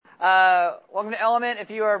Welcome to Element.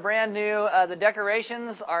 If you are brand new, the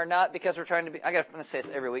decorations are not because we're trying to be, I'm going to say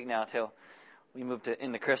this every week now until we move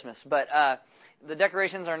into Christmas, but the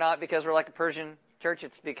decorations are not because we're like a Persian church.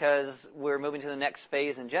 It's because we're moving to the next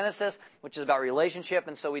phase in Genesis, which is about relationship,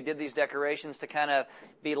 and so we did these decorations to kind of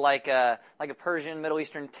be like a Persian, Middle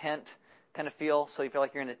Eastern tent kind of feel, so you feel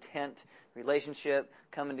like you're in a tent, relationship,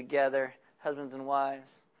 coming together, husbands and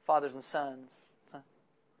wives, fathers and sons.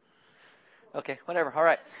 Okay, whatever. All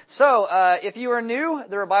right. So, if you are new,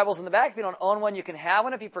 there are Bibles in the back. If you don't own one, you can have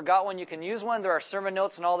one. If you forgot one, you can use one. There are sermon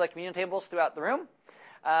notes on all the communion tables throughout the room.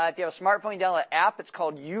 If you have a smartphone, you download an app. It's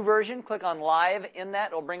called YouVersion. Click on Live in that.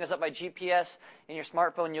 It'll bring us up by GPS in your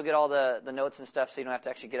smartphone. You'll get all the notes and stuff, so you don't have to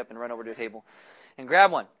actually get up and run over to a table and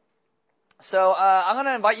grab one. So, I'm going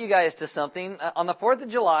to invite you guys to something. On the 4th of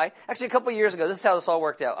July, actually a couple years ago, this is how this all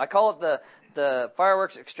worked out. I call it the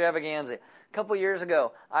fireworks extravaganza. A couple years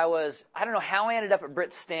ago, I don't know how I ended up at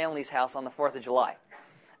Britt Stanley's house on the 4th of July.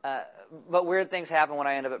 But weird things happen when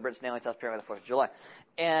I end up at Britt Stanley's house during the 4th of July.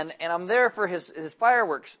 And I'm there for his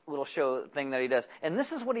fireworks little show thing that he does. And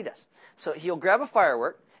this is what he does. So he'll grab a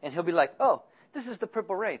firework, and he'll be like, oh, this is the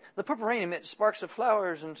purple rain. The purple rain emits sparks of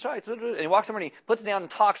flowers and sights. And he walks over and he puts it down and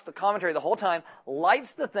talks the commentary the whole time,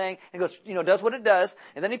 lights the thing, and goes, does what it does.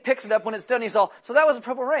 And then he picks it up when it's done. He's all, so that was the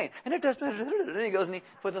purple rain. And it does, and he goes and he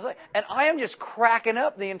puts it aside. And I am just cracking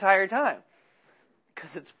up the entire time.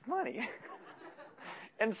 Because it's funny.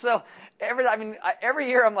 And so every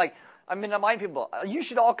year I'm like, I'm going to remind people, you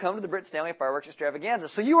should all come to the Britt Stanley Fireworks Extravaganza.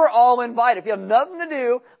 So you are all invited. If you have nothing to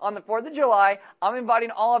do on the 4th of July, I'm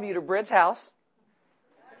inviting all of you to Britt's house.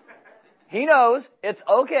 He knows it's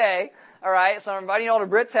okay. All right. So I'm inviting you all to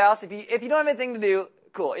Britt's house. If you don't have anything to do,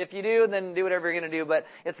 cool. If you do, then do whatever you're going to do. But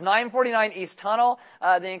it's 949 East Tunnel.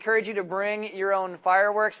 They encourage you to bring your own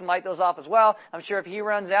fireworks and light those off as well. I'm sure if he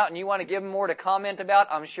runs out and you want to give him more to comment about,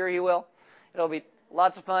 I'm sure he will. It'll be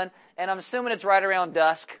lots of fun. And I'm assuming it's right around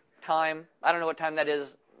dusk time. I don't know what time that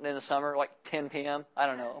is in the summer, like 10 p.m. I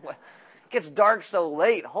don't know. It gets dark so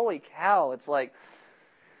late. Holy cow. It's like,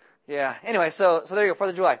 yeah. Anyway, so there you go,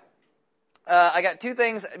 4th of July. I got two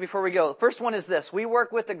things before we go. First one is this. We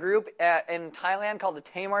work with a group in Thailand called the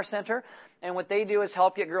Tamar Center, and what they do is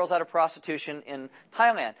help get girls out of prostitution in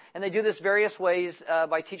Thailand. And they do this various ways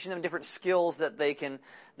by teaching them different skills that they can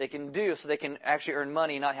do so they can actually earn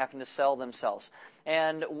money, not having to sell themselves.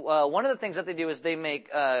 And one of the things that they do is they make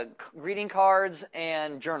greeting cards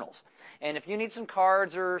and journals. And if you need some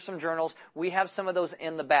cards or some journals, we have some of those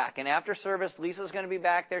in the back. And after service, Lisa's going to be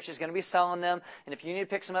back there. She's going to be selling them. And if you need to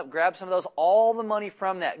pick some up, grab some of those. All the money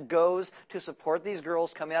from that goes to support these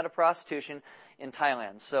girls coming out of prostitution in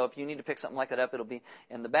Thailand. So if you need to pick something like that up, it'll be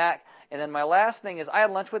in the back. And then my last thing is I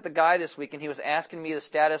had lunch with the guy this week, and he was asking me the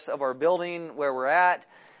status of our building, where we're at.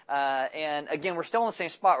 And again, we're still in the same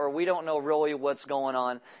spot where we don't know really what's going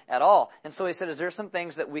on at all. And so he said, is there some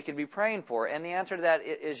things that we could be praying for? And the answer to that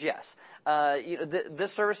is yes.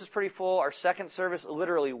 This service is pretty full. Our second service,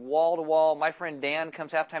 literally wall to wall. My friend Dan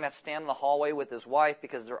comes halftime, has to stand in the hallway with his wife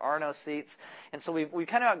because there are no seats. And so we've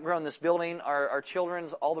kind of outgrown this building. Our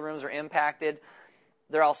children's, all the rooms are impacted.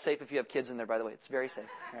 They're all safe if you have kids in there, by the way. It's very safe.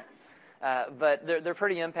 Right. But they're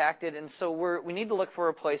pretty impacted, and so we need to look for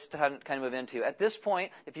a place to kind of move into. At this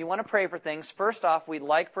point, if you want to pray for things, first off, we'd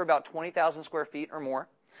like for about 20,000 square feet or more.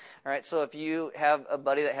 All right, so if you have a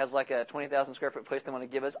buddy that has like a 20,000 square foot place they want to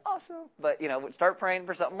give us, awesome. But, start praying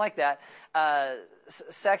for something like that.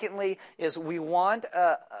 Secondly is we want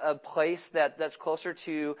a place that's closer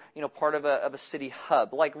to, part of a city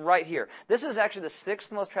hub, like right here. This is actually the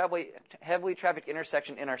 6th most heavily trafficked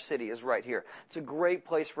intersection in our city is right here. It's a great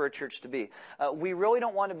place for a church to be. We really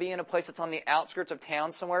don't want to be in a place that's on the outskirts of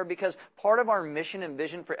town somewhere because part of our mission and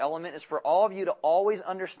vision for Element is for all of you to always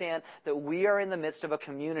understand that we are in the midst of a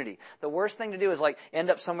community. The worst thing to do is end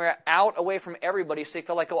up somewhere out away from everybody so you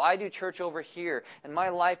feel like, I do church over here and my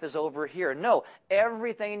life is over here. No,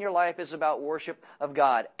 everything in your life is about worship of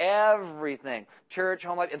God. Everything. Church,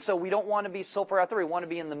 home life. And so we don't want to be so far out there. We want to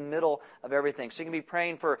be in the middle of everything. So you can be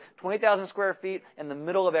praying for 20,000 square feet in the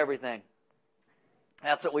middle of everything.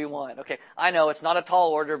 That's what we want. Okay, I know it's not a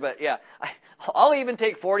tall order, but yeah, I'll even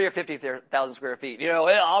take 40 or 50,000 square feet.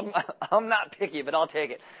 I'm not picky, but I'll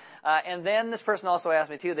take it. And then this person also asked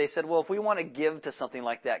me too, they said, well, if we want to give to something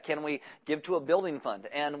like that, can we give to a building fund?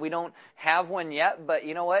 And we don't have one yet, but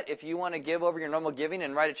you know what? If you want to give over your normal giving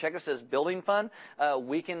and write a check that says building fund,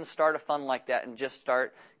 we can start a fund like that and just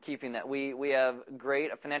start keeping that. We have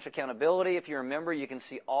great financial accountability. If you're a member, you can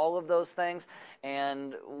see all of those things,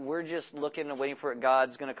 and we're just looking and waiting for what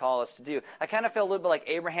God's going to call us to do. I kind of feel a little bit like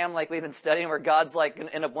Abraham, like we've been studying, where God's like going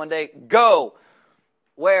to end up one day, go!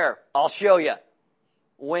 Where? I'll show you.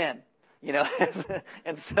 when?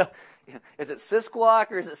 And so, is it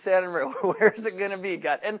Sisquoc or is it Santa Maria? Where is it going to be,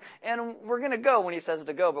 God? And we're going to go when he says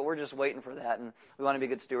to go, but we're just waiting for that, and we want to be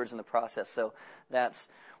good stewards in the process. So that's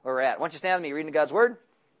where we're at. Why don't you stand with me, reading God's Word?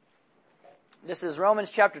 This is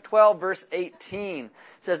Romans chapter 12, verse 18. It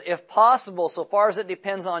says, if possible, so far as it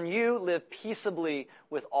depends on you, live peaceably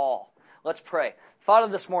with all. Let's pray. Father,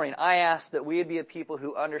 this morning, I ask that we would be a people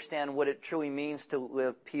who understand what it truly means to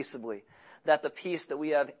live peaceably. That the peace that we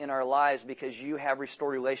have in our lives, because you have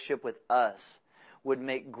restored relationship with us, would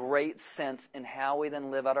make great sense in how we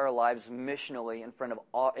then live out our lives missionally in front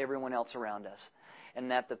of everyone else around us.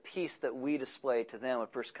 And that the peace that we display to them would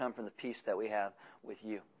first come from the peace that we have with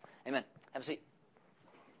you. Amen. Have a seat.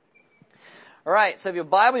 All right, so if you have a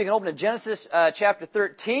Bible, you can open to Genesis chapter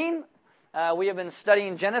 13. We have been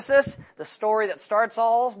studying Genesis, the story that starts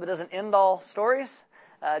all but doesn't end all stories.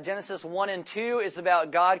 Genesis 1 and 2 is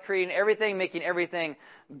about God creating everything, making everything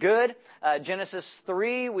good. Genesis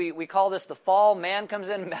 3, we call this the fall. Man comes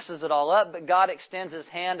in and messes it all up, but God extends his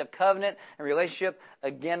hand of covenant and relationship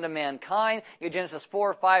again to mankind. Genesis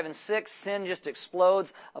 4, 5, and 6, sin just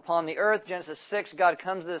explodes upon the earth. Genesis 6, God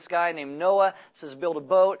comes to this guy named Noah, says build a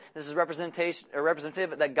boat. This is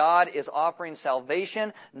representative that God is offering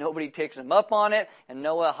salvation. Nobody takes him up on it, and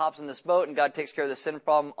Noah hops in this boat, and God takes care of the sin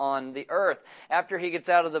problem on the earth. After he gets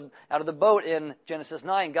out of the boat in Genesis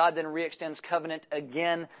 9, God then re-extends covenant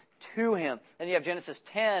again to him. Then you have Genesis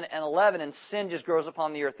 10 and 11, and sin just grows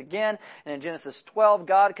upon the earth again. And in Genesis 12,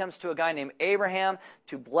 God comes to a guy named Abraham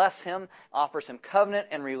to bless him, offers him covenant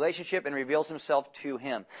and relationship, and reveals himself to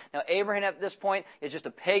him. Now, Abraham at this point is just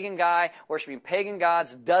a pagan guy, worshiping pagan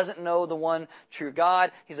gods, doesn't know the one true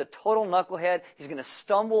God. He's a total knucklehead. He's going to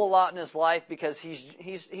stumble a lot in his life because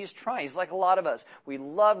he's trying. He's like a lot of us. We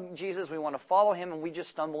love Jesus, we want to follow him, and we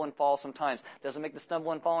just stumble and fall sometimes. Doesn't make the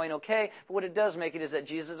stumble and falling okay, but what it does make it is that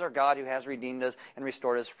Jesus is our God who has redeemed us and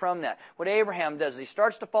restored us from that. What Abraham does is he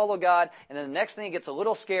starts to follow God, and then the next thing he gets a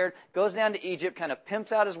little scared, goes down to Egypt, kind of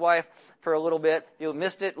pimps out his wife for a little bit. You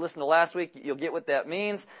missed it. Listen to last week. You'll get what that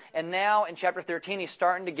means. And now in chapter 13, he's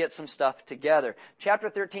starting to get some stuff together. Chapter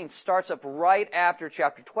 13 starts up right after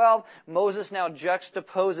chapter 12. Moses now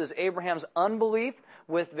juxtaposes Abraham's unbelief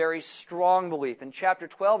with very strong belief. In chapter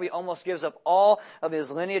 12, he almost gives up all of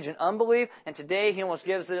his lineage in unbelief, and today he almost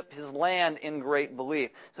gives up his land in great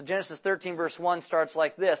belief. So Genesis 13 verse 1 starts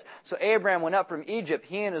like this. So Abraham went up from Egypt,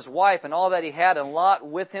 he and his wife and all that he had, and Lot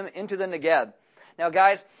with him into the Negeb. Now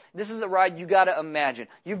guys, this is a ride you got to imagine.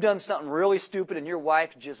 You've done something really stupid and your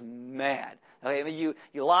wife's just mad. Okay, I mean,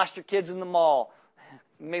 you lost your kids in the mall.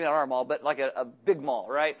 Maybe not our mall, but like a big mall,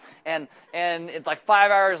 right? And it's like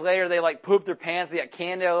 5 hours later, they like poop their pants, they got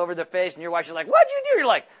candy all over their face, and your wife's just like, what'd you do? You're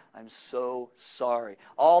like, I'm so sorry.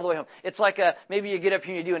 All the way home. It's like maybe you get up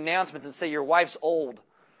here and you do announcements and say your wife's old.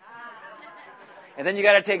 And then you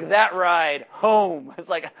got to take that ride home. It's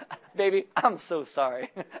like, baby, I'm so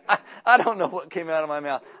sorry. I don't know what came out of my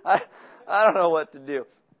mouth. I don't know what to do.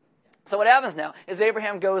 So what happens now is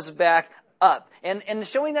Abraham goes back up. And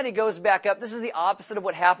showing that he goes back up, this is the opposite of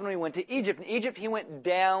what happened when he went to Egypt. In Egypt, he went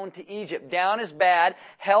down to Egypt. Down is bad.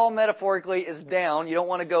 Hell, metaphorically, is down. You don't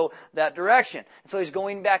want to go that direction. And so he's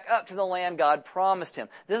going back up to the land God promised him.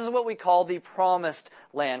 This is what we call the promised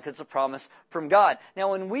land, because it's a promise from God. Now,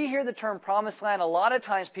 when we hear the term promised land, a lot of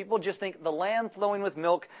times people just think the land flowing with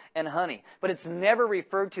milk and honey. But it's never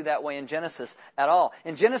referred to that way in Genesis at all.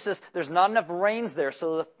 In Genesis, there's not enough rains there,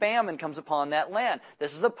 so the famine comes upon that land.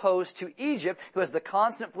 This is opposed to Egypt, who has the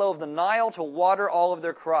constant flow of the Nile to water all of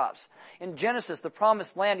their crops. In Genesis, the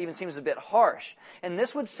promised land even seems a bit harsh. And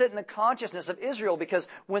this would sit in the consciousness of Israel, because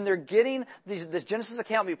when they're getting this Genesis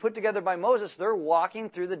account be put together by Moses, they're walking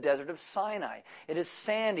through the desert of Sinai. It is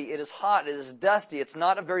sandy, it is hot, it is dusty. It's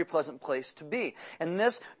not a very pleasant place to be. And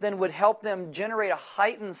this then would help them generate a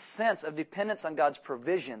heightened sense of dependence on God's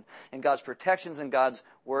provision and God's protections and God's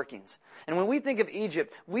workings. And when we think of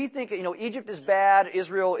Egypt, we think, Egypt is bad,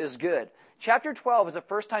 Israel is good. Chapter 12 is the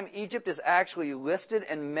first time Egypt is actually listed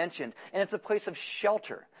and mentioned, and it's a place of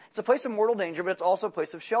shelter. It's a place of mortal danger, but it's also a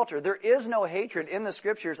place of shelter. There is no hatred in the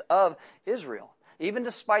scriptures of Israel. Even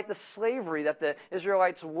despite the slavery that the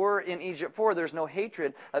Israelites were in Egypt for, there's no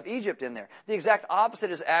hatred of Egypt in there. The exact opposite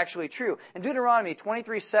is actually true. In Deuteronomy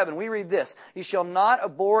 23:7, we read this: "You shall not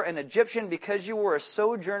abhor an Egyptian because you were a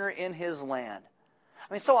sojourner in his land."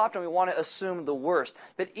 I mean, so often we want to assume the worst.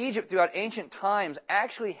 But Egypt, throughout ancient times,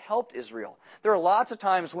 actually helped Israel. There are lots of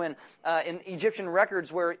times when, in Egyptian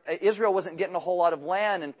records, where Israel wasn't getting a whole lot of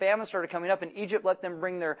land and famine started coming up, and Egypt let them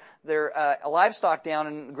bring their livestock down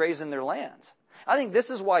and graze in their lands. I think this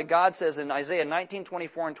is why God says in Isaiah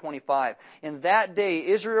 19:24 and 25, in that day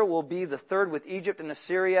Israel will be the third with Egypt and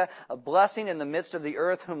Assyria, a blessing in the midst of the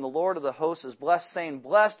earth, whom the Lord of the hosts has blessed, saying,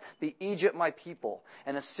 blessed be Egypt my people,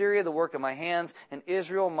 and Assyria the work of my hands, and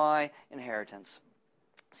Israel my inheritance.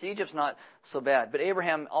 See, Egypt's not so bad, but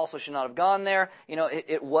Abraham also should not have gone there.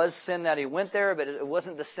 It was sin that he went there, but it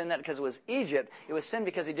wasn't the sin that because it was Egypt. It was sin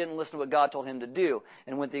because he didn't listen to what God told him to do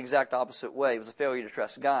and went the exact opposite way. It was a failure to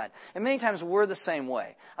trust God. And many times we're the same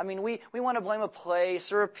way. I mean, we want to blame a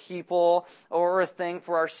place or a people or a thing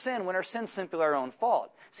for our sin when our sin's simply our own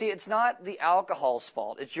fault. See, it's not the alcohol's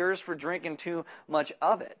fault. It's yours for drinking too much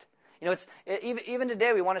of it. Even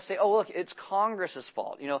today we want to say, oh, look, it's Congress's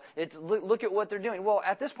fault. Look at what they're doing. Well,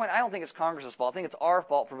 at this point, I don't think it's Congress's fault. I think it's our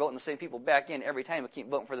fault for voting the same people back in every time. We keep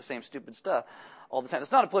voting for the same stupid stuff all the time.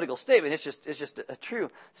 It's not a political statement. It's just a true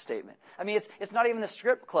statement. I mean, it's not even the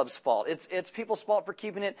strip club's fault. It's people's fault for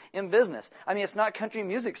keeping it in business. I mean, it's not country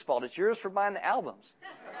music's fault. It's yours for buying the albums.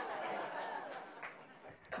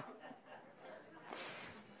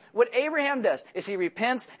 What Abraham does is he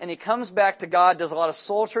repents and he comes back to God, does a lot of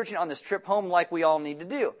soul searching on this trip home like we all need to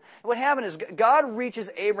do. And what happened is God reaches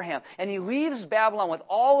Abraham and he leaves Babylon with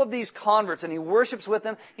all of these converts and he worships with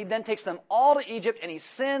them. He then takes them all to Egypt and he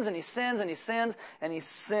sins and he sins and he sins and he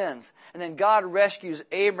sins. And then God rescues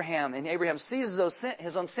Abraham and Abraham sees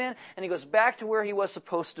his own sin and he goes back to where he was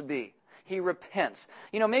supposed to be. He repents.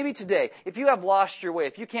 Maybe today, if you have lost your way,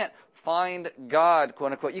 if you can't find God,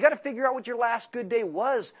 quote unquote, you got to figure out what your last good day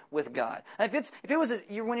was with God. And if it was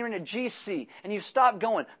when you're in a GC and you stopped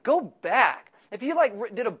going, go back. If you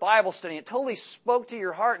did a Bible study and it totally spoke to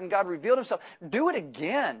your heart and God revealed himself, do it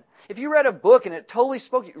again. If you read a book and it totally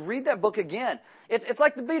spoke, read that book again. It's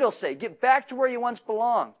like the Beatles say, get back to where you once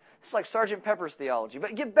belonged. It's like Sgt. Pepper's theology.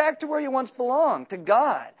 But get back to where you once belonged, to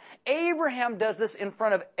God. Abraham does this in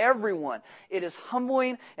front of everyone. It is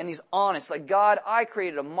humbling and he's honest. Like, God, I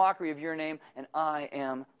created a mockery of your name and I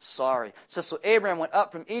am sorry. So Abraham went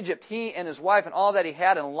up from Egypt, he and his wife and all that he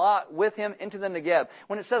had, and Lot with him into the Negev.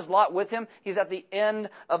 When it says Lot with him, he's at the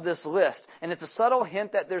end of this list. And it's a subtle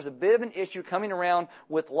hint that there's a bit of an issue coming around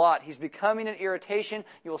with Lot. He's becoming an irritation.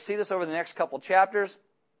 You will see this over the next couple chapters.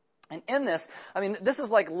 And in this, this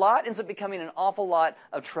is like Lot ends up becoming an awful lot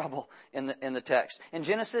of trouble in the text. In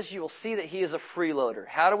Genesis, you will see that he is a freeloader.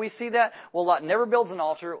 How do we see that? Well, Lot never builds an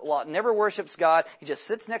altar. Lot never worships God. He just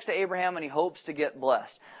sits next to Abraham and he hopes to get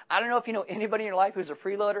blessed. I don't know if you know anybody in your life who's a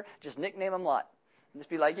freeloader. Just nickname him Lot. Just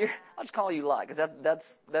be like, I'll just call you Lot, because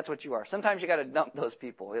that's what you are. Sometimes you got to dump those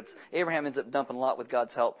people. Abraham ends up dumping Lot with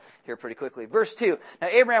God's help here pretty quickly. Verse 2, now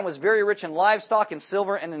Abraham was very rich in livestock, in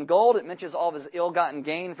silver, and in gold. It mentions all of his ill-gotten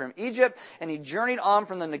gain from Egypt. And he journeyed on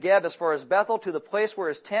from the Negeb as far as Bethel to the place where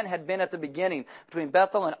his tent had been at the beginning, between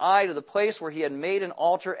Bethel and Ai, to the place where he had made an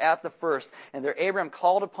altar at the first. And there Abraham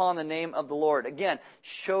called upon the name of the Lord. Again,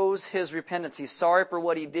 shows his repentance. He's sorry for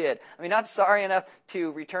what he did. Not sorry enough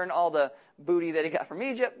to return all the booty that he got from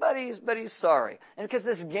Egypt, but he's sorry. And because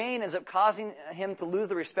this gain ends up causing him to lose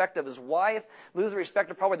the respect of his wife, lose the respect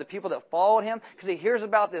of probably the people that followed him, because he hears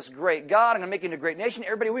about this great God, I'm going to make you into a great nation.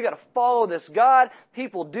 Everybody, we got to follow this God.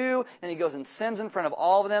 People do. And he goes and sins in front of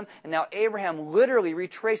all of them. And now Abraham literally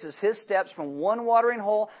retraces his steps from one watering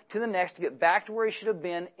hole to the next to get back to where he should have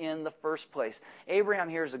been in the first place. Abraham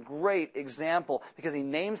here is a great example because he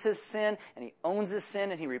names his sin and he owns his sin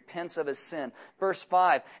and he repents of his sin. Verse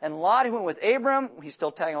 5, and Lot, who went with Abram, he's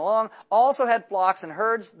still tagging along, also had flocks and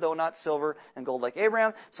herds, though not silver and gold like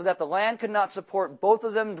Abraham, so that the land could not support both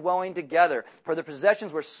of them dwelling together. For their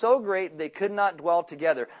possessions were so great they could not dwell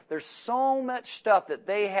together. There's so much stuff that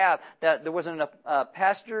they have that there wasn't enough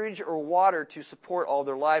pasturage or water to support all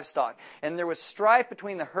their livestock. And there was strife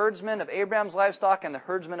between the herdsmen of Abraham's livestock and the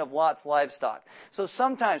herdsmen of Lot's livestock. So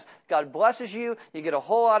sometimes God blesses you, you get a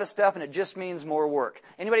whole lot of stuff, and it just means more work.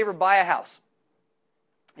 Anybody ever buy a house?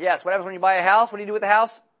 Yes, what happens when you buy a house? What do you do with the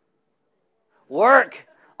house? Work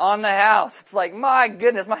on the house. It's like, my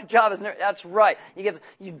goodness, my job is never, that's right.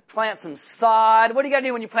 You plant some sod. What do you got to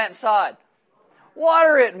do when you plant sod?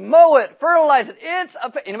 Water it, mow it, fertilize it.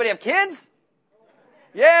 Anybody have kids?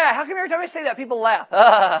 Yeah, how come every time I say that, people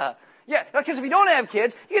laugh? Yeah, because if you don't have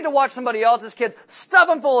kids, you get to watch somebody else's kids, stuff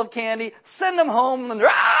them full of candy, send them home, and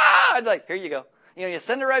they're like, here you go. You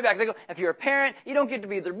send it right back. They go, if you're a parent, you don't get to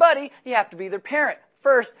be their buddy, you have to be their parent.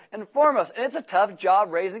 First and foremost. And it's a tough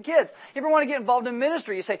job raising kids. You ever want to get involved in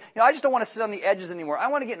ministry? You say, I just don't want to sit on the edges anymore. I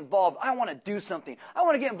want to get involved. I want to do something. I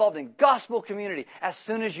want to get involved in gospel community. As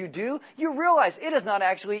soon as you do, you realize it is not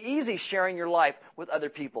actually easy sharing your life with other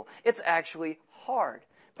people. It's actually hard.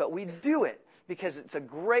 but we do it because it's a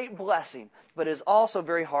great blessing, but it is also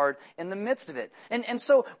very hard in the midst of it. And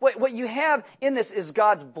so what you have in this is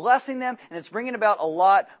God's blessing them, and it's bringing about a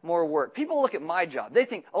lot more work. People look at my job. They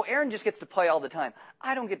think, oh, Aaron just gets to play all the time.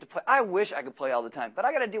 I don't get to play. I wish I could play all the time, but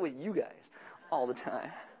I got to deal with you guys all the time.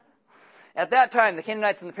 At that time, the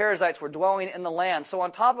Canaanites and the Perizzites were dwelling in the land. So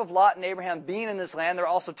on top of Lot and Abraham being in this land, there are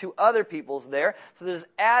also two other peoples there. So there's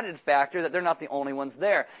added factor that they're not the only ones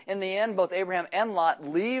there. In the end, both Abraham and Lot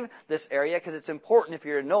leave this area because it's important if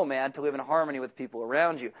you're a nomad to live in harmony with people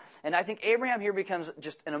around you. And I think Abraham here becomes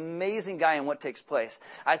just an amazing guy in what takes place.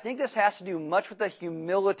 I think this has to do much with the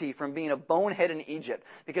humility from being a bonehead in Egypt,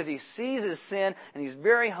 because he sees his sin and he's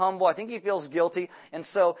very humble. I think he feels guilty, and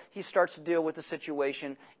so he starts to deal with the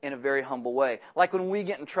situation in a very humble way. Like when we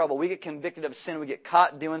get in trouble, we get convicted of sin, we get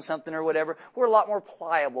caught doing something or whatever, we're a lot more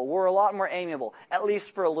pliable, we're a lot more amiable, at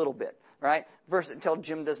least for a little bit, right? Until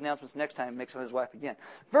Jim does announcements next time and makes fun of his wife again.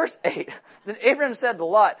 Verse 8, then Abraham said to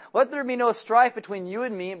Lot, let there be no strife between you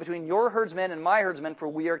and me, and between your herdsmen and my herdsmen, for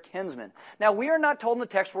we are kinsmen. Now, we are not told in the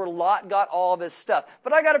text where Lot got all of his stuff,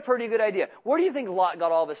 but I got a pretty good idea. Where do you think Lot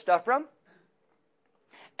got all of his stuff from?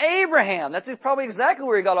 Abraham. That's probably exactly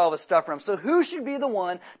where he got all of his stuff from. So who should be the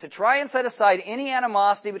one to try and set aside any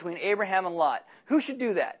animosity between Abraham and Lot? Who should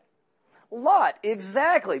do that? Lot,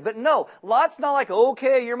 exactly. But no, Lot's not like,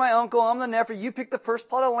 okay, you're my uncle, I'm the nephew, you pick the first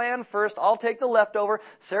plot of land first, I'll take the leftover.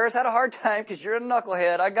 Sarah's had a hard time because you're a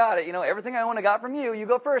knucklehead, I got it. Everything I own I got from you, you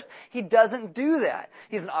go first. He doesn't do that.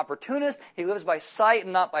 He's an opportunist. He lives by sight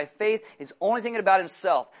and not by faith. He's only thinking about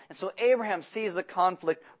himself. And so Abraham sees the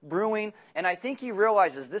conflict brewing, and I think he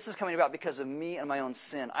realizes this is coming about because of me and my own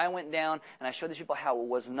sin. I went down and I showed these people how it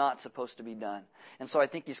was not supposed to be done. And so I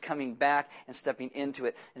think he's coming back and stepping into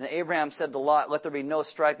it. And then Abraham said to Lot, let there be no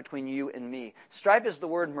strife between you and me. Strife is the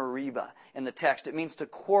word meribah in the text. It means to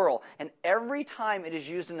quarrel. And every time it is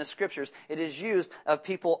used in the scriptures, it is used of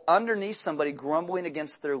people underneath somebody grumbling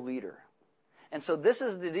against their leader. And so this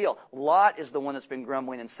is the deal. Lot is the one that's been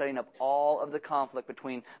grumbling and setting up all of the conflict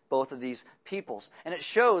between both of these peoples. And it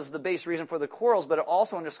shows the base reason for the quarrels, but it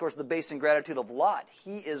also underscores the base ingratitude of Lot.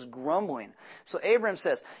 He is grumbling. So Abraham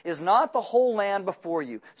says, is not the whole land before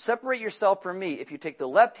you? Separate yourself from me. If you take the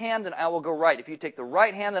left hand, then I will go right. If you take the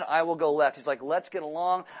right hand, then I will go left. He's like, let's get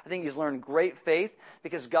along. I think he's learned great faith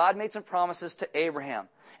because God made some promises to Abraham.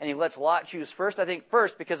 And he lets Lot choose first. I think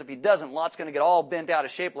first, because if he doesn't, Lot's going to get all bent out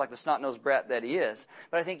of shape like the snot-nosed brat that he is.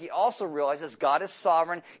 But I think he also realizes God is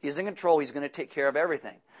sovereign. He's in control. He's going to take care of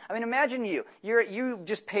everything. I mean, imagine you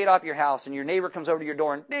just paid off your house and your neighbor comes over to your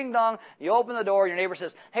door and ding dong, you open the door, your neighbor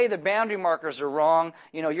says, hey, the boundary markers are wrong.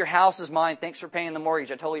 Your house is mine. Thanks for paying the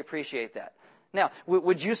mortgage. I totally appreciate that. Now,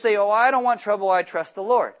 would you say, oh, I don't want trouble. I trust the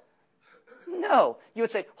Lord? No. You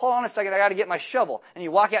would say, hold on a second, I got to get my shovel. And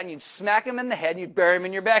you walk out and you'd smack him in the head and you'd bury him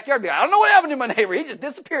in your backyard. Be like, I don't know what happened to my neighbor. He just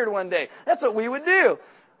disappeared one day. That's what we would do.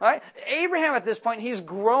 Right? Abraham at this point, he's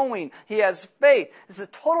growing. He has faith. There's a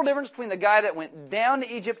total difference between the guy that went down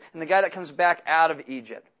to Egypt and the guy that comes back out of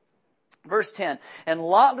Egypt. Verse 10, and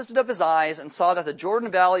Lot lifted up his eyes and saw that the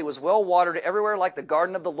Jordan Valley was well watered everywhere like the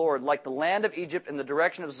garden of the Lord, like the land of Egypt in the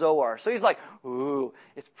direction of Zoar. So he's like, ooh,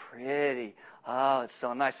 it's pretty. Oh, it's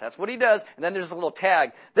so nice. That's what he does. And then there's a little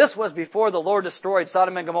tag. This was before the Lord destroyed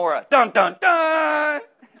Sodom and Gomorrah. Dun, dun, dun!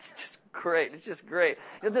 It's just great. It's just great.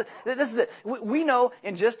 This is it. We know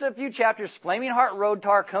in just a few chapters, Flaming Heart Road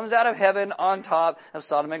Tar comes out of heaven on top of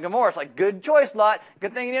Sodom and Gomorrah. It's like, good choice, Lot.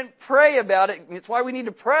 Good thing you didn't pray about it. It's why we need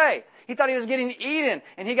to pray. He thought he was getting Eden,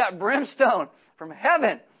 and he got brimstone from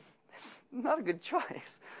heaven. It's not a good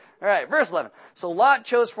choice. All right, verse 11. So Lot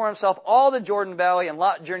chose for himself all the Jordan Valley, and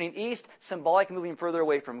Lot journeyed east, symbolic of moving further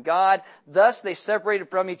away from God. Thus they separated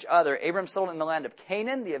from each other. Abram settled in the land of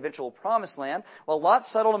Canaan, the eventual promised land, while Lot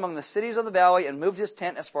settled among the cities of the valley and moved his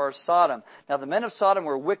tent as far as Sodom. Now the men of Sodom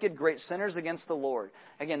were wicked, great sinners against the Lord.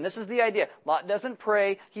 Again, this is the idea. Lot doesn't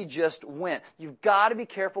pray, he just went. You've got to be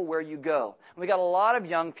careful where you go. We got a lot of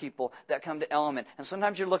young people that come to Element, and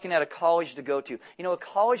sometimes you're looking at a college to go to. A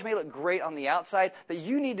college may look great on the outside, but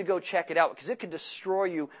you need to go check it out because it could destroy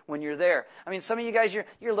you when you're there. I mean, some of you guys,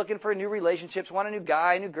 you're looking for new relationships, want a new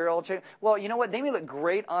guy, a new girl. Well, you know what? They may look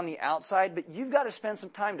great on the outside, but you've got to spend some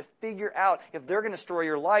time to figure out if they're going to destroy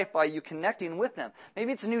your life by you connecting with them.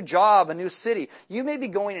 Maybe it's a new job, a new city. You may be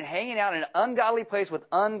going and hanging out in an ungodly place with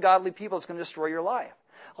ungodly people that's going to destroy your life.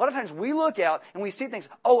 A lot of times we look out and we see things,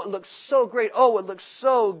 oh, it looks so great. Oh, it looks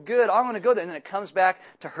so good. I'm going to go there. And then it comes back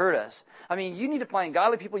to hurt us. I mean, you need to find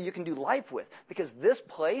godly people you can do life with because this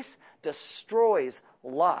place destroys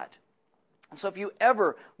Lot. And so if you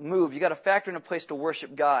ever move, you got to factor in a place to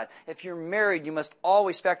worship God. If you're married, you must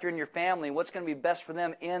always factor in your family and what's going to be best for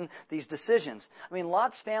them in these decisions. I mean,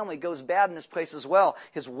 Lot's family goes bad in this place as well.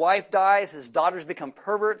 His wife dies, his daughters become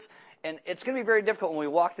perverts, and it's going to be very difficult when we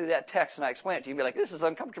walk through that text and I explain it to you. You'll be like, this is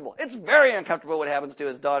uncomfortable. It's very uncomfortable what happens to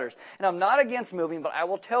his daughters. And I'm not against moving, but I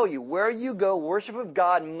will tell you, where you go, worship of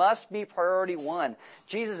God must be priority one.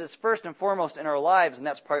 Jesus is first and foremost in our lives, and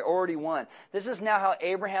that's priority one. This is now how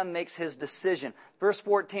Abraham makes his decision. Verse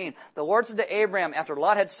 14, the Lord said to Abraham after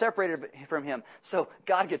Lot had separated from him. So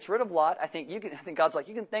God gets rid of Lot. I think God's like,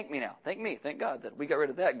 you can thank me now. Thank me. Thank God that we got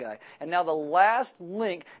rid of that guy. And now the last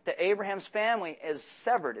link to Abraham's family is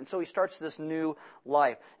severed. And so he starts this new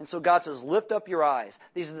life. And so God says, lift up your eyes.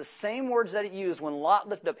 These are the same words that he used when Lot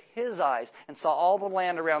lifted up his eyes and saw all the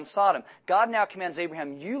land around Sodom. God now commands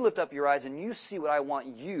Abraham, you lift up your eyes and you see what I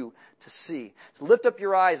want you to see. So lift up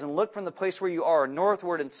your eyes and look from the place where you are,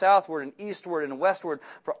 northward and southward and eastward and westward.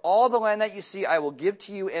 For all the land that you see, I will give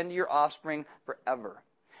to you and to your offspring forever.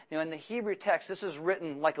 You know, in the Hebrew text, this is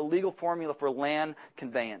written like a legal formula for land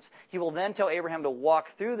conveyance. He will then tell Abraham to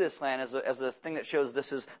walk through this land as a thing that shows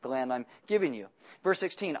this is the land I'm giving you. Verse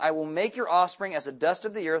 16, I will make your offspring as the dust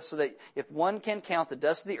of the earth, so that if one can count the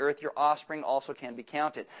dust of the earth, your offspring also can be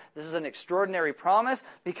counted. This is an extraordinary promise,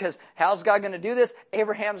 because how's God going to do this?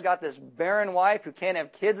 Abraham's got this barren wife who can't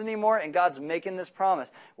have kids anymore, and God's making this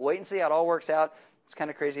promise. Wait and see how it all works out. It's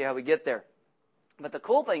kind of crazy how we get there. But the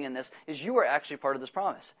cool thing in this is you are actually part of this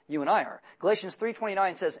promise. You and I are. Galatians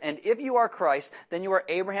 3:29 says, and if you are Christ, then you are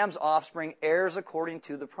Abraham's offspring, heirs according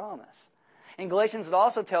to the promise. In Galatians, it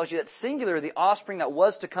also tells you that singular, the offspring that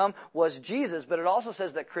was to come was Jesus, but it also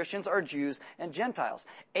says that Christians are Jews and Gentiles.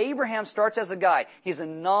 Abraham starts as a guy. He's a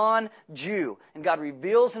non-Jew, and God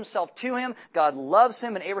reveals himself to him. God loves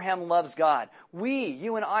him, and Abraham loves God.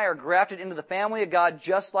 You and I are grafted into the family of God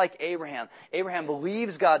just like Abraham. Abraham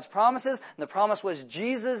believes God's promises, and the promise was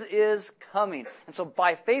Jesus is coming. And so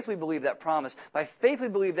by faith we believe that promise. By faith we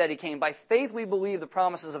believe that he came. By faith we believe the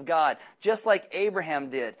promises of God, just like Abraham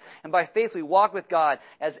did. And by faith we walk with God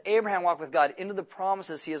as Abraham walked with God into the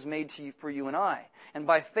promises he has made to you, for you and I. And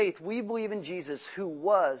by faith, we believe in Jesus, who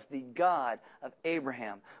was the God of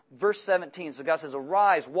Abraham. Verse 17, so God says,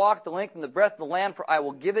 arise, walk the length and the breadth of the land, for I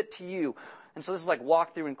will give it to you. And so this is like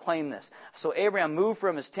walk through and claim this. So Abraham moved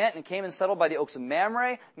from his tent and came and settled by the oaks of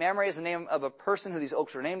Mamre. Mamre is the name of a person who these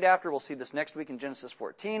oaks are named after. We'll see this next week in Genesis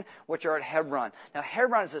 14, which are at Hebron. Now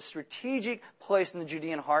Hebron is a strategic place in the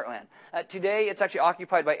Judean heartland. Today it's actually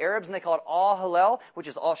occupied by Arabs, and they call it Al-Halel, which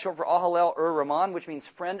is all short for Al-Halel Ur-Rahman, which means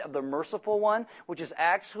friend of the merciful one, which is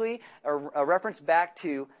actually a reference back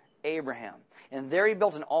to Abraham. And there he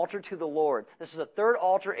built an altar to the Lord. This is a third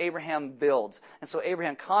altar Abraham builds. And so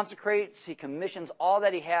Abraham consecrates, he commissions all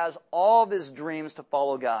that he has, all of his dreams to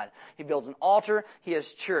follow God. He builds an altar, he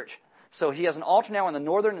has church. So he has an altar now in the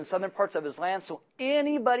northern and southern parts of his land, so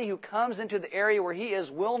anybody who comes into the area where he is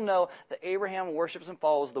will know that Abraham worships and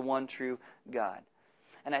follows the one true God.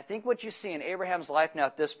 And I think what you see in Abraham's life now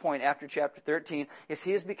at this point, after chapter 13, is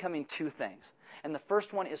he is becoming two things. And the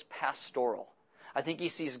first one is pastoral. I think he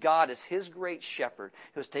sees God as his great shepherd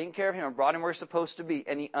who has taken care of him and brought him where he's supposed to be,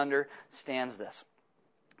 and he understands this.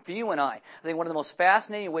 For you and I think one of the most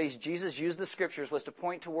fascinating ways Jesus used the Scriptures was to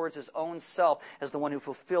point towards his own self as the one who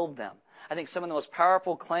fulfilled them. I think some of the most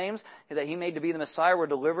powerful claims that he made to be the Messiah were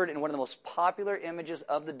delivered in one of the most popular images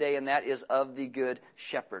of the day, and that is of the Good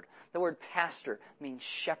Shepherd. The word pastor means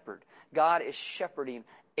shepherd. God is shepherding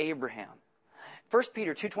Abraham. 1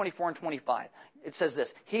 Peter 2:24 and 25, it says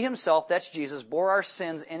this, he himself, that's Jesus, bore our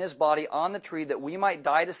sins in his body on the tree that we might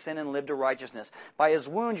die to sin and live to righteousness. By his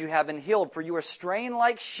wounds you have been healed, for you were straying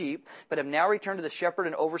like sheep, but have now returned to the shepherd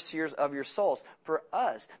and overseers of your souls. For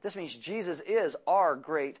us, this means Jesus is our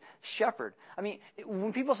great shepherd. I mean,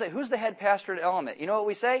 when people say, who's the head pastor at Element? You know what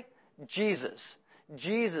we say? Jesus.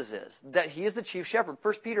 Jesus is, that he is the chief shepherd.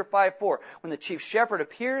 1 Peter 5:4, when the chief shepherd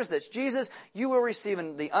appears, that's Jesus, you will receive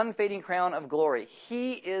the unfading crown of glory.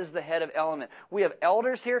 He is the head of Element. We have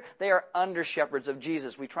elders here. They are under shepherds of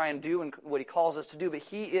Jesus. We try and do what he calls us to do, but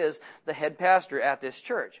he is the head pastor at this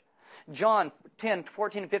church. John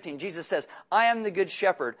 10:14 and 15, Jesus says, I am the good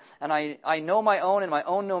shepherd, and I know my own, and my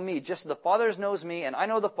own know me, just as the Father knows me, and I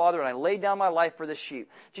know the Father, and I lay down my life for the sheep.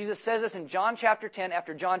 Jesus says this in John chapter 10.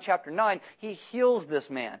 After John chapter 9, he heals this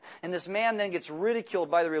man. And this man then gets ridiculed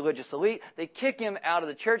by the religious elite. They kick him out of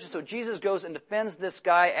the church, and so Jesus goes and defends this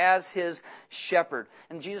guy as his shepherd.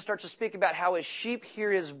 And Jesus starts to speak about how his sheep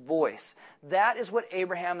hear his voice. That is what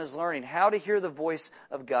Abraham is learning, how to hear the voice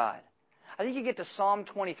of God. I think you get to Psalm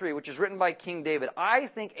 23, which is written by King David. I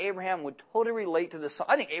think Abraham would totally relate to this psalm.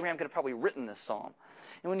 I think Abraham could have probably written this psalm.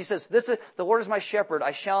 And when he says, the Lord is my shepherd,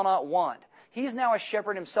 I shall not want. He's now a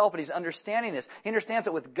shepherd himself, but he's understanding this. He understands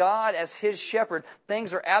that with God as his shepherd,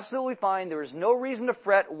 things are absolutely fine. There is no reason to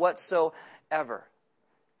fret whatsoever.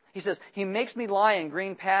 He says, he makes me lie in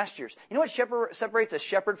green pastures. You know what separates a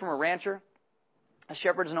shepherd from a rancher? A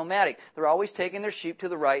shepherd's nomadic. They're always taking their sheep to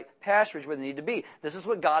the right pasturage where they need to be. This is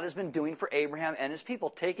what God has been doing for Abraham and his people,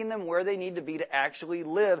 taking them where they need to be to actually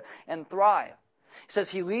live and thrive. He says,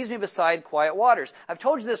 he leads me beside quiet waters. I've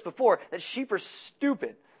told you this before, that sheep are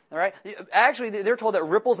stupid. All right? Actually, they're told that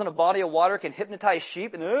ripples in a body of water can hypnotize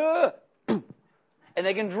sheep, and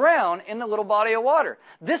they can drown in the little body of water.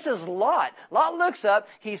 This is Lot. Lot looks up,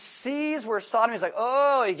 he sees where Sodom is, like,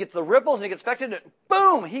 oh, he gets the ripples and he gets affected, and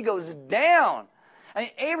boom, he goes down. I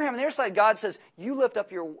mean, Abraham on their side, God says, you lift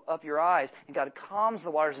up your eyes, and God calms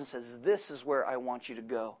the waters and says, this is where I want you to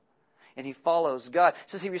go. And he follows God. He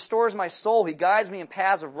says, he restores my soul. He guides me in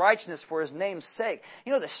paths of righteousness for his name's sake.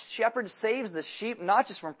 You know, the shepherd saves the sheep not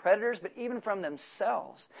just from predators, but even from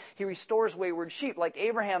themselves. He restores wayward sheep, like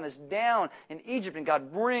Abraham is down in Egypt, and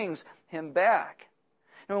God brings him back.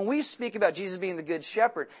 Now, when we speak about Jesus being the good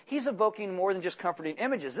shepherd, he's evoking more than just comforting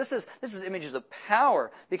images. This is images of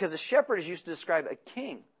power, because a shepherd is used to describe a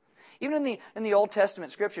king. Even in the Old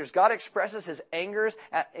Testament scriptures, God expresses his anger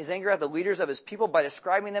at the leaders of his people by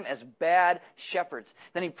describing them as bad shepherds.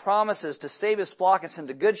 Then he promises to save his flock and send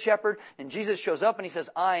a good shepherd, and Jesus shows up and he says,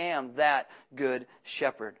 I am that good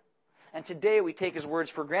shepherd. And today we take his words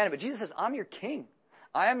for granted, but Jesus says, I'm your king.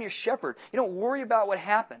 I am your shepherd. You don't worry about what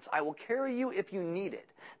happens. I will carry you if you need it.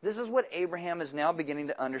 This is what Abraham is now beginning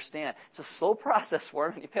to understand. It's a slow process for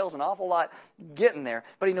him, and he fails an awful lot getting there.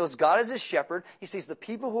 But he knows God is his shepherd. He sees the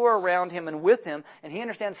people who are around him and with him, and he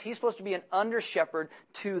understands he's supposed to be an under-shepherd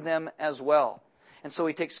to them as well. And so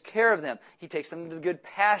he takes care of them. He takes them to the good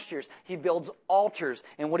pastures. He builds altars.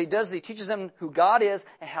 And what he does is he teaches them who God is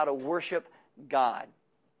and how to worship God.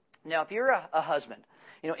 Now, if you're a husband,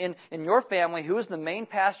 you know, in your family, who is the main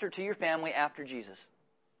pastor to your family after Jesus?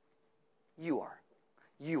 You are.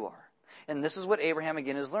 You are. And this is what Abraham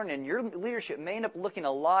again is learning. And your leadership may end up looking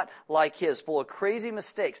a lot like his, full of crazy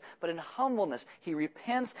mistakes. But in humbleness, he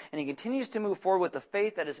repents and he continues to move forward with the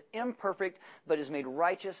faith that is imperfect but is made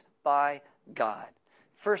righteous by God.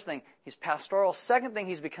 First thing, he's pastoral. Second thing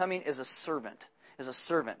he's becoming is a servant.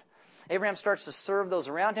 Abraham starts to serve those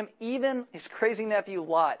around him, even his crazy nephew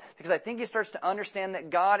Lot, because I think he starts to understand that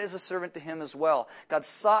God is a servant to him as well. God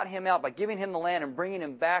sought him out by giving him the land and bringing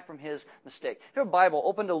him back from his mistake. If you have a Bible,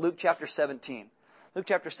 open to Luke chapter 17. Luke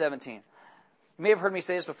chapter 17. You may have heard me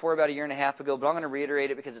say this before about a year and a half ago, but I'm going to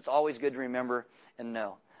reiterate it because it's always good to remember and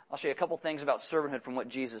know. I'll show you a couple things about servanthood from what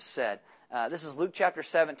Jesus said. This is Luke chapter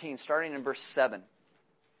 17, starting in verse 7.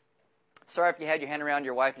 Sorry if you had your hand around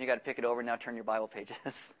your wife and you got to pick it over and now turn your Bible pages.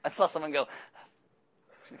 I saw someone go,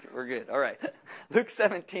 we're good. All right. Luke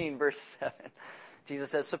 17, verse 7.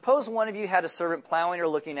 Jesus says, suppose one of you had a servant plowing or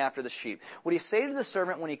looking after the sheep. Would he say to the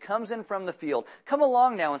servant when he comes in from the field, come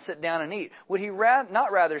along now and sit down and eat? Would he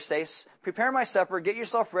not rather say, prepare my supper, get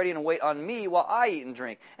yourself ready and wait on me while I eat and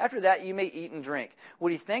drink? After that you may eat and drink.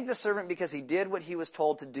 Would he thank the servant because he did what he was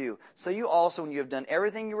told to do? So you also, when you have done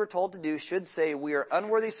everything you were told to do, should say, we are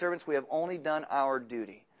unworthy servants, we have only done our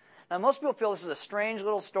duty. Now, most people feel this is a strange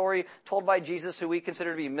little story told by Jesus, who we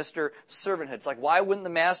consider to be Mr. Servanthood. It's like, why wouldn't the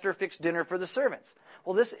master fix dinner for the servants?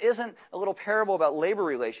 Well, this isn't a little parable about labor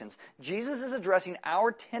relations. Jesus is addressing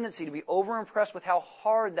our tendency to be overimpressed with how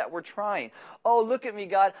hard that we're trying. Oh, look at me,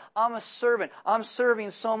 God. I'm a servant. I'm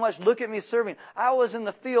serving so much. Look at me serving. I was in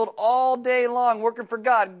the field all day long working for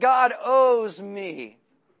God. God owes me.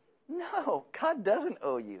 No, God doesn't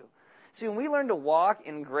owe you. See, when we learn to walk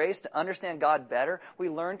in grace, to understand God better, we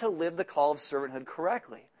learn to live the call of servanthood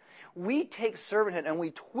correctly. We take servanthood and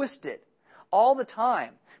we twist it all the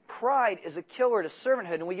time. Pride is a killer to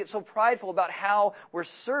servanthood, and we get so prideful about how we're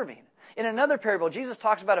serving. In another parable, Jesus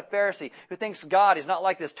talks about a Pharisee who thinks God is not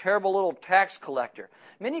like this terrible little tax collector.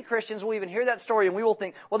 Many Christians will even hear that story and we will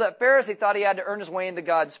think, well, that Pharisee thought he had to earn his way into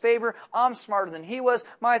God's favor. I'm smarter than he was.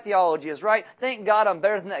 My theology is right. Thank God I'm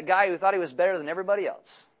better than that guy who thought he was better than everybody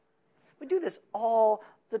else. We do this all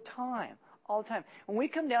the time. All the time. When we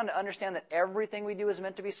come down to understand that everything we do is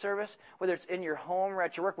meant to be service, whether it's in your home or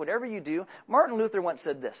at your work, whatever you do, Martin Luther once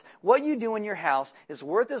said this, what you do in your house is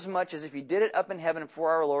worth as much as if you did it up in heaven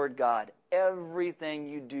for our Lord God. Everything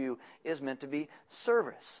you do is meant to be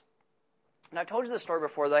service. And I've told you this story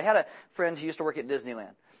before, that I had a friend who used to work at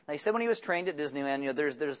Disneyland. Now, he said when he was trained at Disneyland,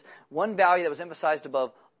 there's one value that was emphasized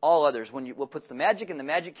above all others. What puts the magic in the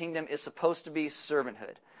Magic Kingdom is supposed to be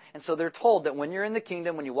servanthood. And so they're told that when you're in the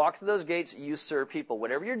kingdom, when you walk through those gates, you serve people.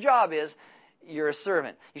 Whatever your job is, you're a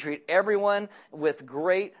servant. You treat everyone with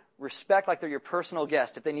great respect like they're your personal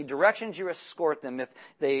guest. If they need directions, you escort them. If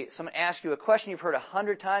someone asks you a question you've heard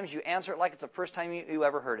 100 times, you answer it like it's the first time you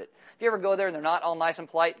ever heard it. If you ever go there and they're not all nice and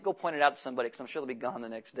polite, go point it out to somebody because I'm sure they'll be gone the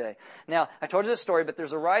next day. Now, I told you this story, but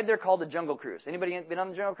there's a ride there called the Jungle Cruise. Anybody been on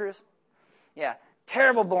the Jungle Cruise? Yeah.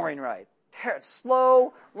 Terrible, boring ride.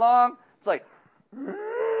 Slow, long. It's like,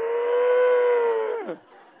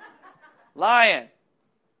 lion.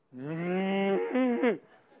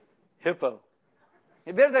 Hippo.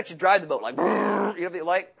 It better that you drive the boat like, you know,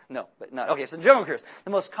 like, no, but not. Okay, so Jungle Cruise. The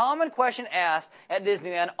most common question asked at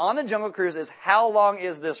Disneyland on the Jungle Cruise is, how long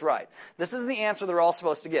is this ride? This is the answer they're all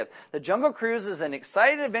supposed to give. The Jungle Cruise is an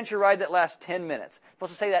exciting adventure ride that lasts 10 minutes.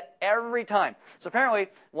 Supposed to say that every time. So apparently,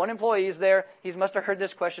 one employee is there. He must have heard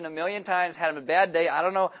this question a million times, had him a bad day. I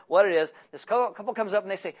don't know what it is. This couple comes up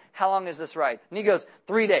and they say, how long is this ride? And he goes,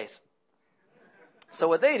 3 days. So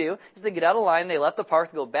what they do is they get out of line, they left the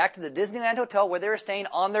park, they go back to the Disneyland Hotel where they were staying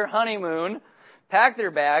on their honeymoon, pack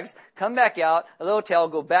their bags, come back out of the hotel,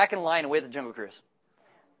 go back in line and wait at the Jungle Cruise.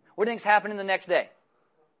 What do you think's happening the next day?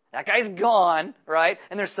 That guy's gone, right?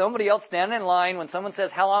 And there's somebody else standing in line. When someone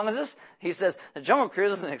says, how long is this? He says, the Jungle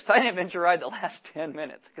Cruise is an exciting adventure ride that lasts 10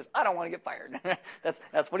 minutes because I don't want to get fired.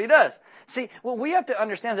 That's what he does. See, what we have to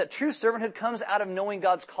understand is that true servanthood comes out of knowing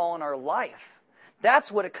God's call in our life.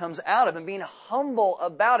 That's what it comes out of, and being humble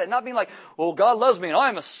about it. Not being like, well, God loves me, and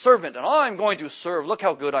I'm a servant, and I'm going to serve. Look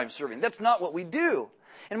how good I'm serving. That's not what we do.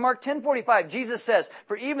 In Mark 10:45, Jesus says,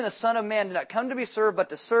 for even the Son of Man did not come to be served,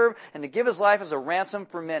 but to serve, and to give his life as a ransom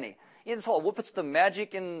for many. This whole, what puts the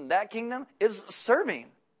magic in that kingdom is serving.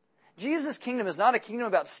 Jesus' kingdom is not a kingdom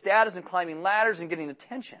about status and climbing ladders and getting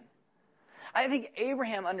attention. I think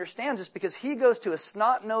Abraham understands this because he goes to a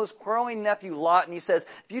snot-nosed, quarreling nephew, Lot, and he says,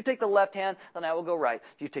 if you take the left hand, then I will go right.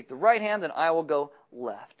 If you take the right hand, then I will go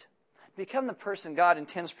left. Become the person God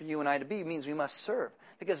intends for you and I to be means we must serve.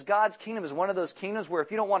 Because God's kingdom is one of those kingdoms where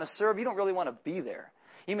if you don't want to serve, you don't really want to be there.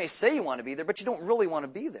 You may say you want to be there, but you don't really want to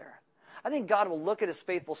be there. I think God will look at his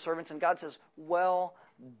faithful servants and God says, well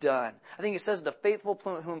done. I think he says the faithful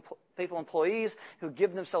employees who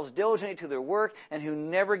give themselves diligently to their work and who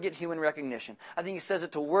never get human recognition. I think he says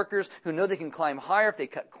it to workers who know they can climb higher if they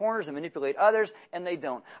cut corners and manipulate others, and they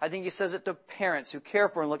don't. I think he says it to parents who care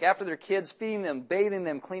for and look after their kids, feeding them, bathing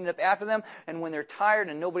them, cleaning up after them, and when they're tired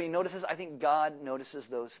and nobody notices, I think God notices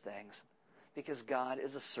those things because God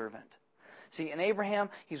is a servant. See, in Abraham,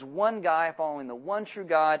 he's one guy following the one true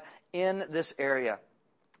God in this area.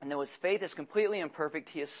 And though his faith is completely imperfect,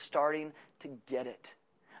 he is starting to get it,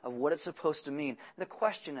 of what it's supposed to mean. The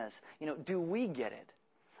question is, do we get it?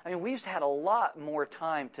 I mean, we've had a lot more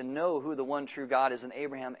time to know who the one true God is than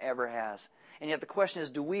Abraham ever has. And yet the question is,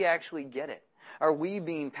 do we actually get it? Are we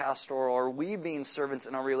being pastoral? Are we being servants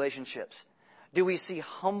in our relationships? Do we see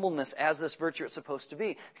humbleness as this virtue it's supposed to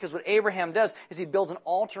be? Because what Abraham does is he builds an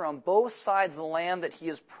altar on both sides of the land that he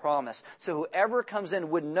has promised. So whoever comes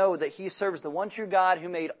in would know that he serves the one true God who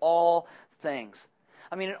made all things.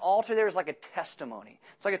 I mean, an altar there is like a testimony.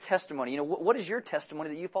 It's like a testimony. What is your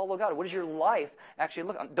testimony that you follow God? What does your life actually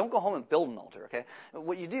look like? Don't go home and build an altar, okay?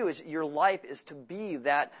 What you do is your life is to be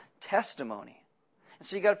that testimony. And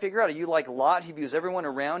so you got to figure out, are you like Lot, who views everyone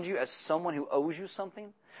around you as someone who owes you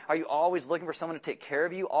something? Are you always looking for someone to take care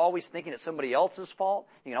of you, always thinking it's somebody else's fault?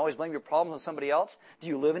 You can always blame your problems on somebody else? Do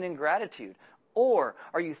you live in ingratitude? Or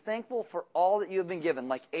are you thankful for all that you have been given,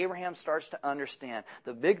 like Abraham starts to understand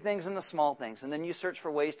the big things and the small things, and then you search for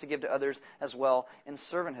ways to give to others as well in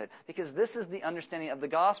servanthood? Because this is the understanding of the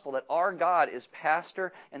gospel, that our God is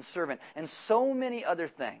pastor and servant, and so many other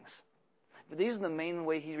things. But these are the main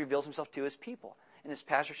way he reveals himself to his people, in his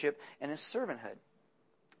pastorship and his servanthood.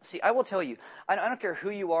 See, I will tell you, I don't care who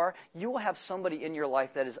you are, you will have somebody in your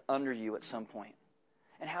life that is under you at some point.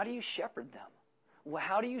 And how do you shepherd them? Well,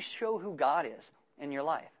 how do you show who God is in your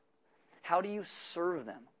life? How do you serve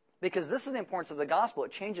them? Because this is the importance of the gospel.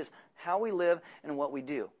 It changes how we live and what we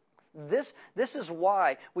do. This is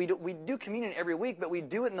why we do communion every week, but we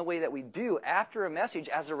do it in the way that we do after a message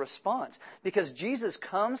as a response. Because Jesus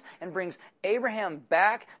comes and brings Abraham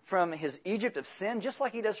back from his Egypt of sin, just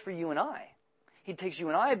like he does for you and I. He takes you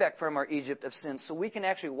and I back from our Egypt of sin so we can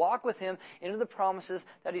actually walk with him into the promises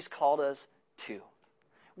that he's called us to.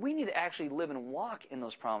 We need to actually live and walk in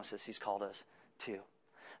those promises he's called us to.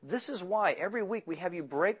 This is why every week we have you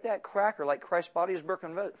break that cracker like Christ's body is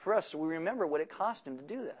broken for us so we remember what it cost him to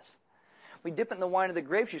do this. We dip it in the wine of the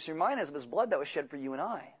grape juice to remind us of his blood that was shed for you and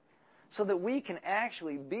I so that we can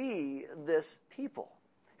actually be this people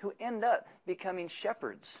who end up becoming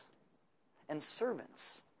shepherds and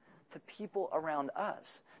servants to people around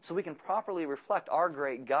us so we can properly reflect our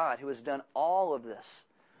great God who has done all of this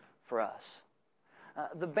for us.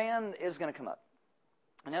 The band is going to come up.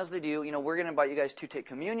 And as they do, we're going to invite you guys to take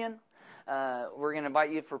communion. We're going to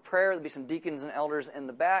invite you for prayer. There'll be some deacons and elders in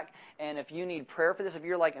the back. And if you need prayer for this, if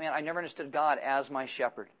you're like, man, I never understood God as my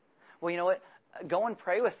shepherd. Well, you know what? Go and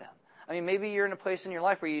pray with them. I mean, maybe you're in a place in your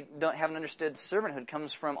life where you haven't understood servanthood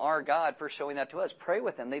comes from our God for showing that to us. Pray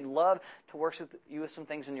with them. They'd love to work with you with some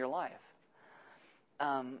things in your life.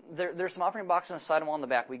 There's some offering boxes on the side and one on the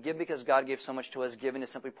back. We give because God gave so much to us. Giving is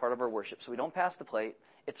simply part of our worship. So we don't pass the plate.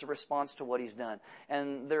 It's a response to what He's done.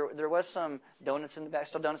 And there was some donuts in the back.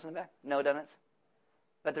 Still donuts in the back? No donuts?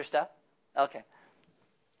 But there's stuff? Okay.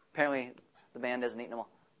 Apparently the band hasn't eaten them all.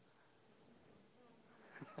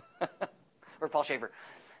 Or Paul Schaefer.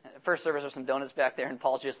 First service, there's some donuts back there, and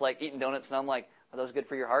Paul's just like eating donuts, and I'm like, are those good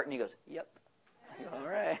for your heart? And he goes, yep. All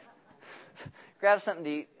right. Grab something to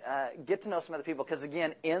eat. Get to know some other people. Because,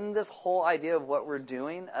 again, in this whole idea of what we're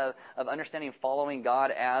doing, of understanding and following God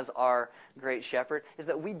as our great shepherd, is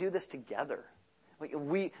that we do this together.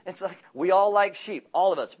 It's like we all like sheep.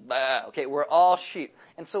 All of us. Bah, okay, we're all sheep.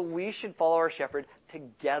 And so we should follow our shepherd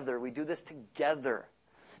together. We do this together.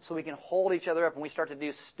 So we can hold each other up when we start to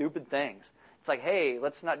do stupid things. It's like, hey,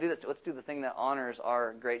 let's not do this. Let's do the thing that honors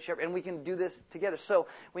our great shepherd. And we can do this together. So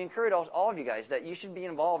we encourage all of you guys that you should be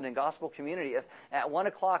involved in gospel community. At 1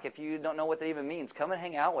 o'clock, if you don't know what that even means, come and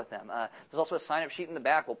hang out with them. There's also a sign-up sheet in the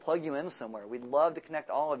back. We'll plug you in somewhere. We'd love to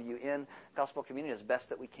connect all of you in gospel community as best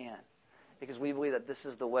that we can. Because we believe that this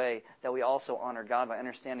is the way that we also honor God by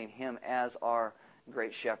understanding Him as our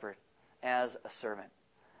great shepherd, as a servant.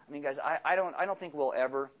 I mean, guys, I don't think we'll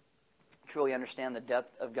ever truly understand the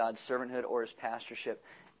depth of God's servanthood or His pastorship,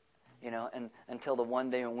 and until the one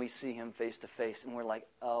day when we see Him face to face and we're like,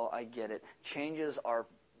 oh, I get it. Changes our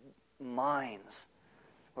minds,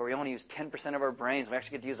 where we only use 10% of our brains. We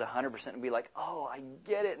actually get to use 100% and be like, oh, I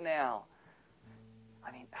get it now.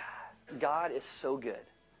 I mean, God is so good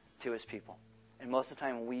to His people. And most of the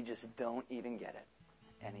time, we just don't even get it.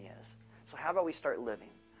 And He is. So how about we start living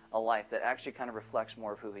a life that actually kind of reflects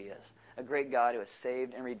more of who He is? A great God who has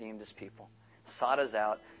saved and redeemed His people, sought us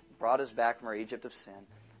out, brought us back from our Egypt of sin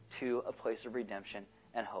to a place of redemption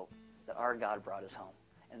and hope, that our God brought us home.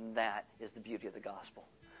 And that is the beauty of the gospel.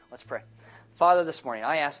 Let's pray. Father, this morning,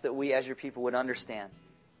 I ask that we as your people would understand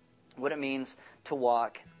what it means to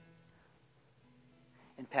walk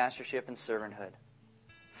in pastorship and servanthood.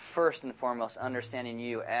 First and foremost, understanding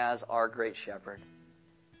you as our great shepherd.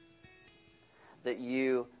 That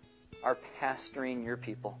you are pastoring your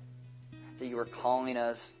people. That you are calling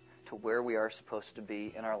us to where we are supposed to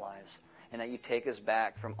be in our lives. And that you take us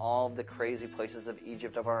back from all of the crazy places of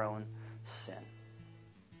Egypt of our own sin.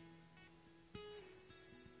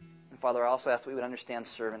 And Father, I also ask that we would understand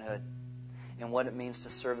servanthood and what it means to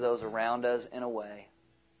serve those around us in a way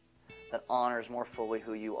that honors more fully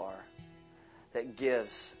who you are. That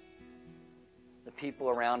gives the people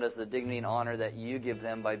around us the dignity and honor that you give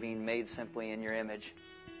them by being made simply in your image.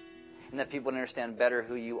 And that people understand better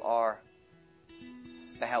who you are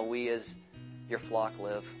by how we as your flock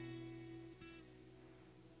live.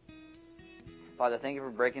 Father, thank you for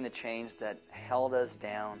breaking the chains that held us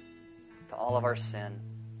down to all of our sin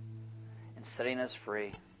and setting us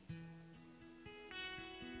free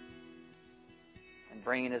and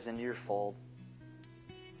bringing us into your fold.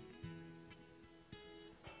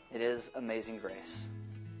 It is amazing grace.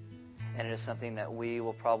 And it is something that we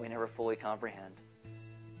will probably never fully comprehend.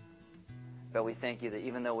 But we thank you that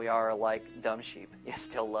even though we are like dumb sheep, you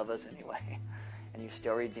still love us anyway. And you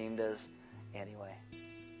still redeemed us anyway.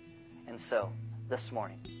 And so, this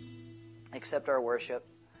morning, accept our worship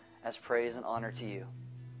as praise and honor to you.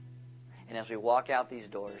 And as we walk out these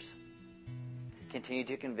doors, continue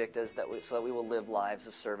to convict us so that we will live lives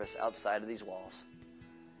of service outside of these walls.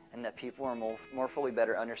 And that people will more fully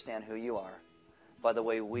better understand who you are by the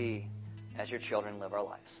way we, as your children, live our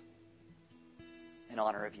lives in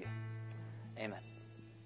honor of you. Amen.